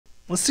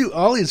Let's do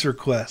Ollie's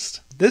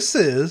request. This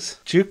is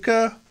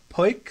Jukka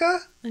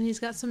Poika. And he's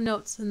got some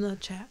notes in the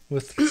chat.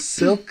 With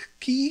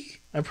Silkkii.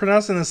 I'm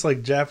pronouncing this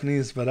like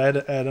Japanese, but I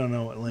don't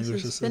know what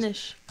language this is.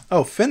 Finnish.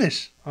 Oh,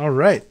 Finnish. All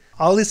right.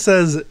 Ollie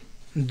says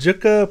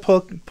Jukka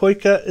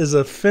Poika is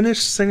a Finnish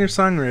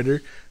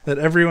singer-songwriter that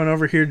everyone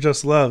over here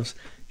just loves.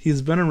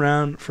 He's been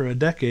around for a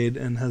decade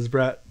and has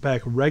brought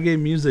back reggae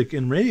music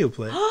in radio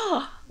play.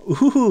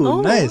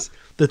 Ooh, nice.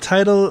 The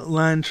title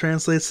line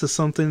translates to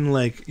something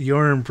like,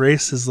 your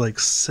embrace is like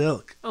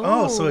silk.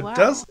 Oh, so it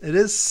does. It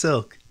is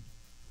silk.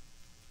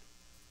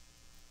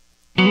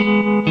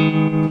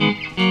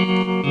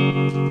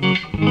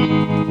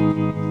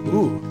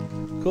 Ooh,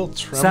 cool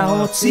tremolo. Sä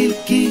oot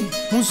silkki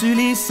mun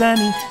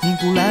sylissäni, niin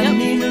kuin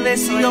lämmin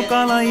vesi,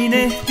 joka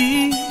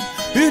lainehtii.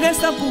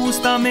 Yhdestä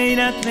puusta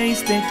meidät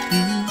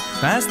veistettiin,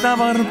 päästä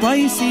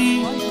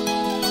varpaisiin.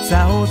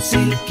 Sä oot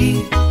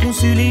silkki mun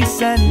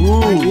sylissäni,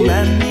 niin kuin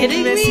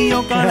lämmin vesi,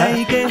 joka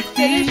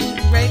läikehtii.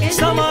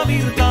 Sama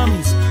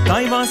virtaamis,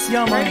 taivas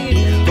ja maa,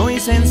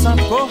 toisensa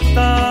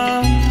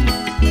kohtaa.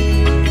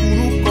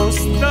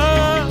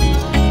 Kostaa.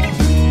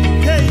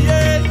 Hei,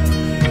 hei.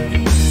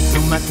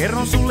 Kun mä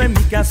kerron sulle,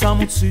 mikä saa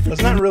mut syttää.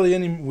 That's not really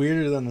any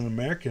weirder than an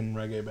American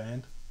reggae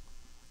band.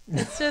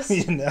 It's just,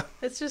 you know?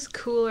 It's just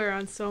cooler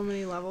on so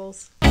many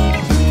levels.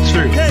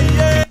 True.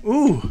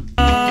 Ooh.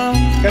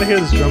 Gotta hear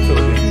this drum fill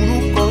again.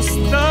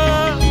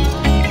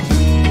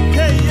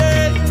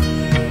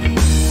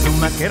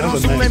 Mä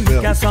kerron sulle,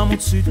 mikä saa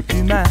mut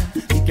syttymään,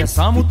 mikä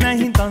saa mut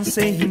näihin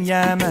tansseihin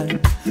jäämään.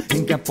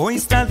 Enkä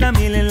pois täältä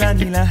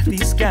mielelläni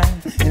lähtiskään,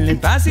 ellen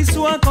pääsis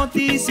sua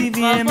kotiisi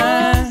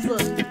viemään.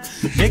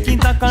 Mekin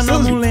takana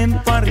mun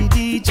lempari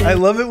DJ. I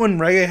love it when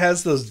reggae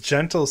has those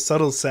gentle,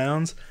 subtle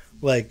sounds.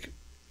 Like,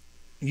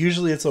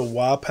 usually it's a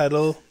wah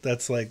pedal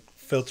that's like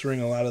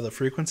filtering a lot of the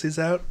frequencies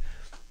out.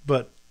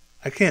 But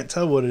I can't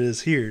tell what it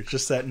is here.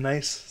 Just that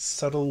nice,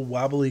 subtle,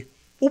 wobbly.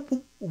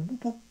 You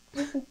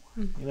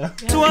know?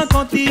 Sua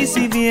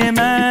kotiisi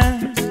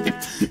viemään.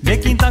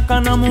 Mekin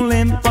takana mun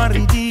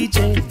lempari DJ.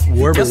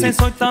 Ja se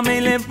soittaa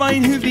meille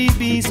vain hyviä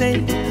biisejä.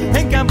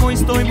 Enkä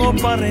vois toivoa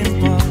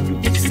parempaa.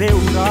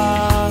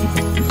 Seuraa.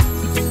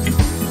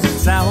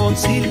 Sä oot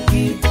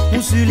silkki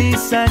mun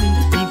sylissäni,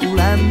 niin kuin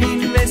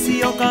lämmin vesi,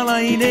 joka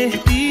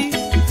lainehtii.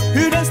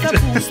 Yhdestä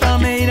puusta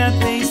meidät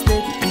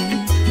veistettiin,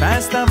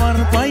 päästä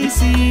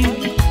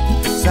varpaisiin.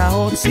 Sä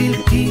oot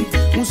silkki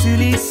mun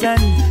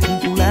sylissäni, niin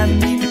kuin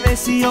lämmin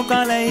vesi,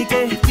 joka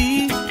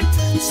läikehtii.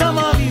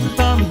 Sama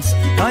virtaamis,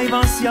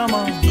 taivas ja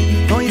maa,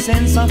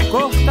 toisensa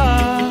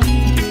kohtaa.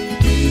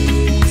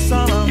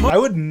 I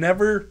would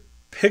never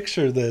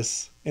picture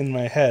this in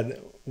my head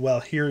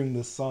while hearing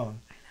this song.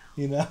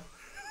 You know?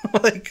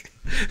 Like...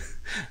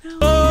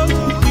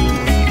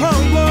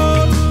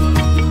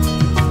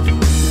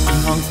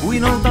 Ihan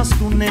kuin oltais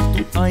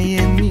tunnettu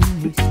aiemmin.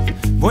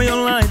 Voi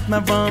olla, et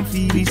mä vaan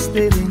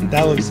fiilistelin.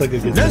 That looks like a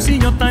good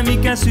löysin jotain,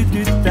 mikä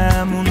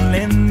sytyttää mun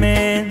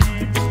lemmeen.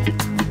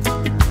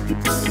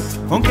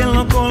 On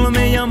kello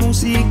 3 ja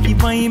musiikki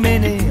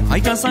vaimenee.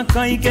 Aikansa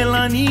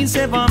kaikella, niin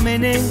se vaan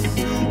menee.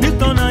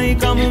 Nyt on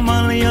aika mun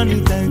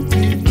maljani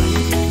täyttyy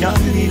ja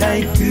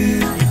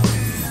yliläikkyy.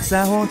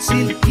 Sä oot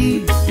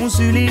silkki mun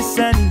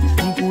sylissäni,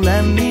 niin kuin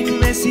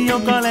lämmin vesi,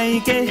 joka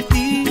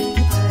läikehtii.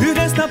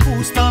 Yhdestä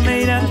puusta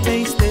meidät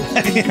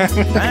veistettiin,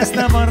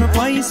 päästä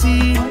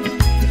varpaisiin.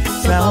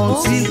 Sä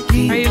oot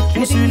silkki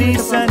mun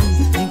sylissäni,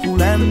 niin kuin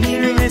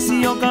lämmin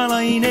vesi, joka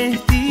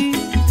lainehtii.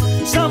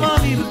 Sama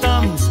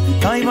virtaamis,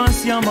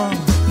 taivas ja maa,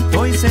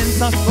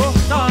 toisensa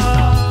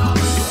kohtaa.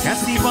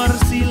 Käsi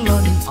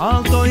varsillani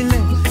aaltoille,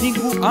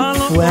 niin kuin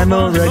aallot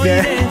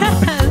ovatoille.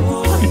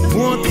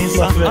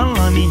 Vuotensa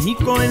allani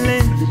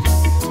hikoille,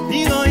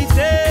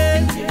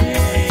 iloiten.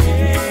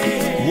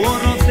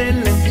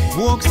 Vuorotellen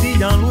vuoksi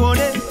ja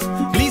luode,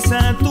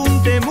 lisää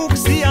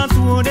tuntemuksia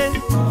tuode.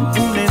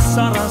 Kunnes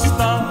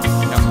sarastaa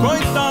ja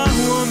koittaa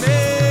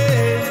huomeen.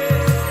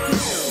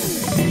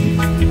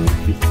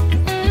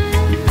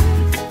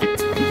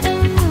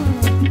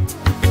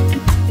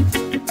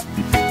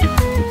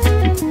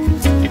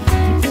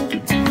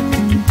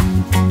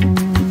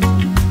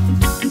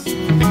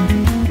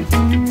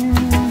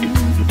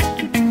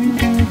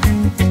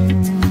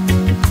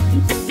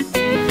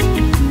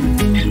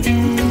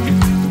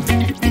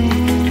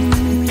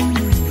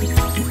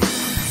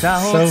 Sä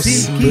oot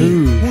silkki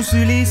mun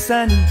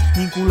sylissäni,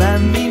 niin kuin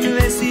lämmin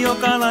vesi,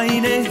 joka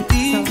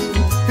lainehtii.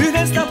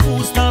 Yhdestä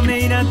puusta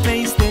meidät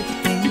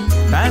veistettiin,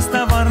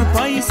 päästä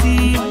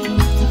varpaisiin.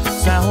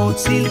 Sä oot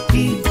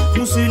silkki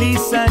mun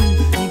sylissäni,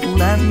 niin kuin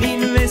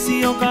lämmin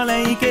vesi, joka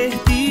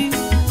läikehtii.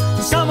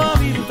 Sama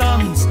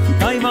virtaamis,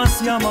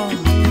 taivas ja maa,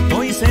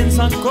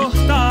 toisensa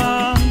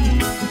kohtaa.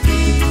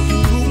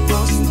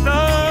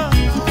 Rukostaa,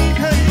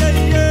 hei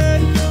hei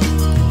hei.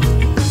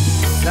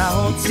 Sä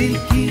oot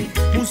silkki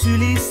mun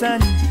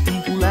sylissäni,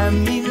 niin kuin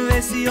lämmin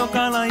vesi,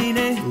 joka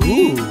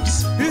lainehtii.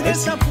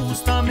 Yhdessä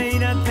puusta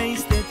meidät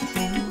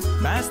veistettiin,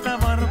 päästä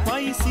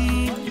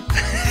varpaisiin.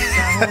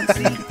 Sä oot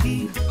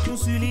silkki mun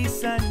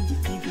sylissäni,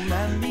 niin kuin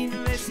lämmin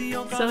vesi,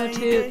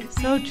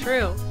 So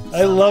true.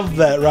 I love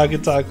that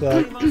Rocket Talk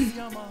Clock.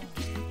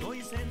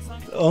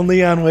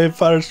 Only on Wave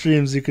Power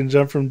streams you can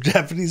jump from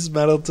Japanese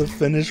metal to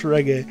Finnish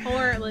reggae.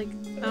 Or like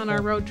on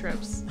our road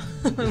trips.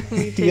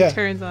 We take Yeah.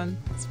 turns on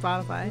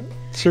Spotify.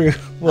 True.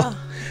 Well,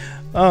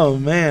 oh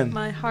man,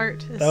 My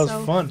heart is That was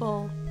so fun.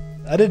 full.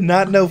 I did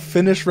not know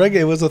Finnish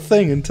reggae was a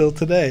thing until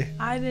today.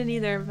 I didn't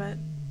either, but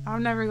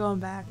I'm never going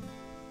back.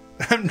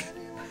 I'm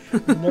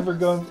never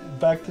going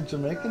back to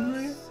Jamaican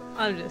reggae.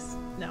 I am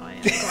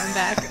going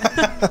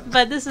back.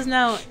 But this is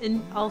now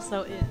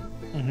also in.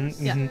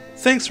 Yeah.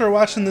 Thanks for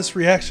watching this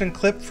reaction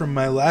clip from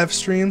my live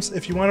streams.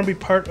 If you want to be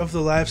part of the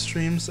live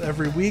streams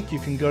every week, you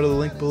can go to the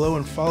link below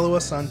and follow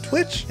us on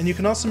Twitch. And you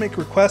can also make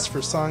requests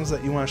for songs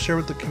that you want to share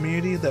with the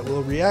community that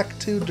we'll react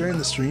to during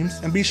the streams.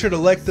 And be sure to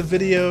like the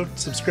video,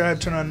 subscribe,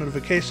 turn on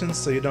notifications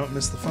so you don't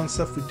miss the fun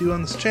stuff we do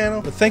on this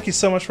channel. But thank you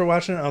so much for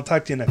watching, and I'll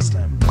talk to you next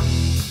time.